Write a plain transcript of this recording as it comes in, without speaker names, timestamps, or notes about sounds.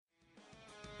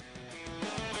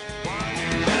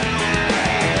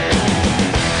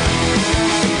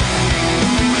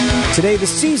Today, the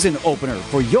season opener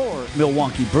for your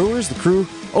Milwaukee Brewers. The Crew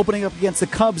opening up against the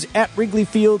Cubs at Wrigley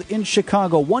Field in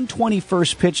Chicago. 1:20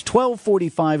 first pitch,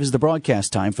 12:45 is the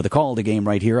broadcast time for the call to game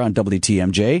right here on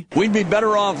WTMJ. We'd be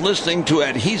better off listening to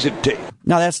adhesive tape.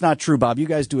 Now, that's not true, Bob. You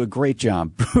guys do a great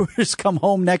job. Brewers come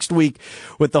home next week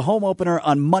with the home opener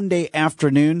on Monday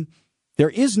afternoon. There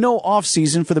is no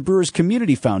off-season for the Brewers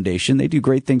Community Foundation. They do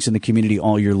great things in the community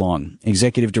all year long.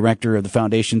 Executive Director of the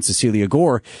foundation, Cecelia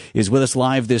Gore, is with us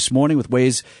live this morning with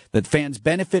ways that fans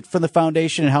benefit from the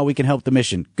foundation and how we can help the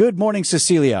mission. Good morning,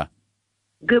 Cecelia.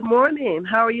 Good morning.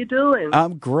 How are you doing?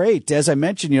 I'm great. As I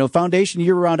mentioned, the foundation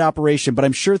year-round operation, but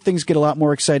I'm sure things get a lot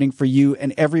more exciting for you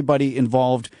and everybody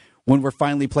involved when we're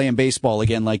finally playing baseball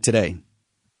again like today.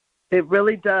 It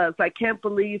really does. I can't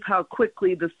believe how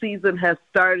quickly the season has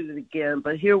started again,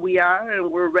 but here we are and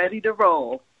we're ready to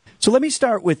roll. So let me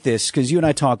start with this, because you and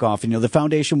I talk often. The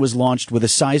foundation was launched with a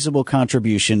sizable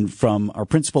contribution from our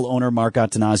principal owner, Mark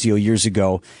Attanasio, years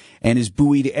ago, and is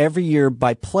buoyed every year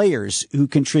by players who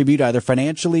contribute either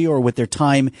financially or with their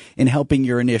time in helping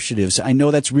your initiatives. I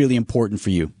know that's really important for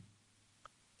you.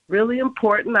 Really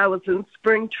important. I was in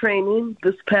spring training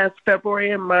this past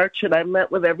February and March, and I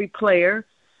met with every player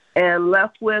and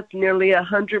left with nearly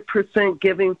 100%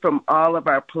 giving from all of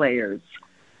our players.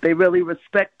 They really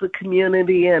respect the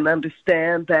community and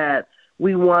understand that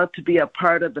we want to be a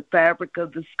part of the fabric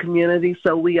of this community,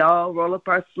 so we all roll up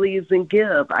our sleeves and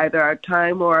give either our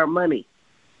time or our money.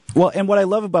 Well, and what I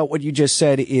love about what you just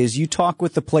said is you talk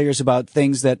with the players about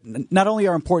things that not only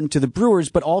are important to the Brewers,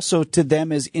 but also to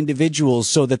them as individuals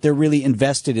so that they're really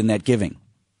invested in that giving.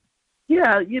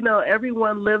 Yeah,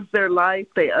 everyone lives their life.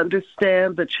 They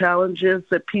understand the challenges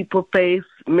that people face.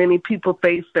 Many people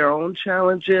face their own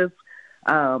challenges.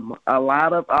 All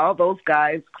those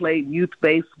guys played youth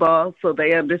baseball, so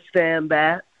they understand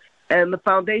that. And the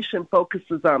foundation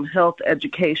focuses on health,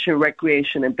 education,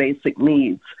 recreation, and basic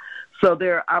needs. So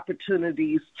there are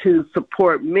opportunities to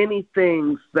support many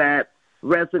things that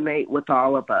resonate with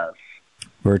all of us.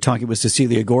 We're talking with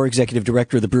Cecelia Gore, Executive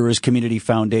Director of the Brewers Community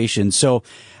Foundation. So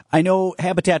I know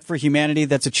Habitat for Humanity,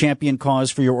 that's a champion cause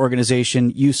for your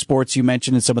organization. Youth sports, you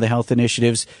mentioned, in some of the health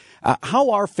initiatives. How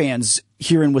are fans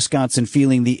here in Wisconsin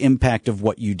feeling the impact of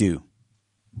what you do?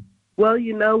 Well,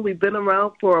 we've been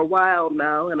around for a while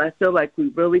now, and I feel like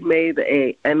we've really made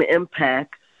an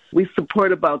impact. We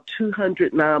support about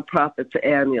 200 nonprofits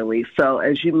annually. So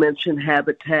as you mentioned,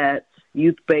 Habitat,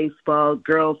 youth baseball,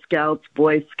 Girl Scouts,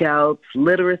 Boy Scouts,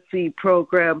 literacy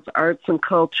programs, arts and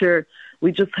culture.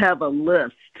 We just have a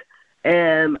list.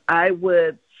 And I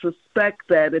would suspect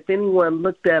that if anyone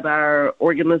looked at our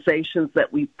organizations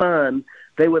that we fund,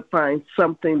 they would find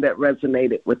something that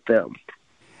resonated with them.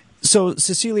 So,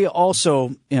 Cecelia,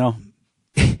 also,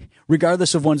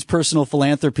 regardless of one's personal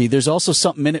philanthropy, there's also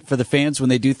something in it for the fans when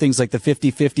they do things like the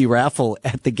 50-50 raffle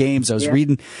at the games. I was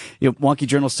reading, Milwaukee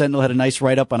Journal-Sentinel had a nice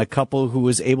write-up on a couple who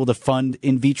was able to fund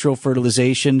in vitro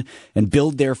fertilization and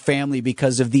build their family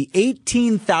because of the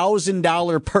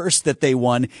 $18,000 purse that they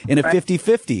won in a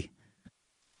 50-50.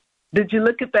 Did you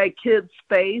look at that kid's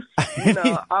face?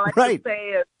 All I can say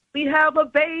is, we have a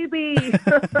baby.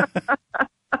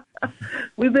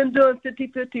 We've been doing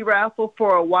 50-50 raffle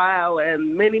for a while,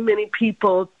 and many, many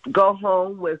people go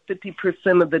home with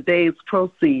 50% of the day's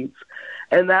proceeds.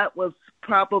 And that was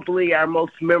probably our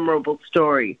most memorable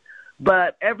story.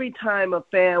 But every time a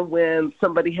fan wins,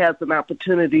 somebody has an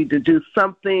opportunity to do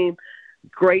something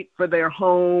great for their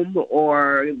home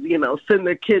or, send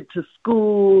their kid to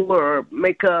school or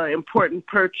make an important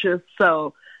purchase.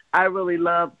 So I really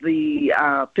love the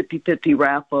 50-50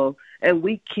 raffle. And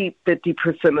we keep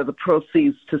 50% of the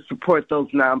proceeds to support those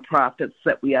nonprofits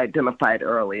that we identified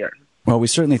earlier. Well, we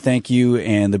certainly thank you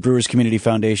and the Brewers Community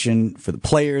Foundation for the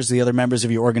players, the other members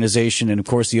of your organization, and, of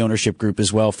course, the ownership group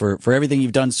as well for everything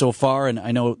you've done so far. And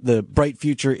I know the bright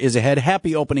future is ahead.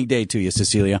 Happy opening day to you,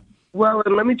 Cecelia. Well,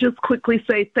 and let me just quickly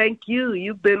say thank you.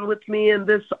 You've been with me in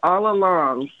this all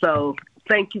along. So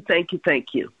thank you, thank you,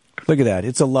 thank you. Look at that.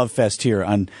 It's a love fest here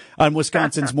on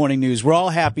Wisconsin's Morning News. We're all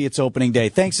happy it's opening day.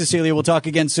 Thanks, Cecelia. We'll talk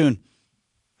again soon.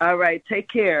 All right. Take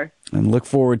care. And look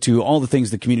forward to all the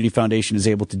things the Community Foundation is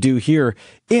able to do here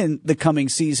in the coming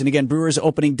season. Again, Brewers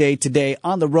opening day today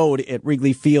on the road at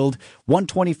Wrigley Field.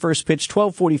 1:20 first pitch,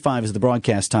 12:45 is the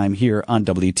broadcast time here on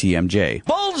WTMJ.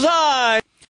 Bullseye!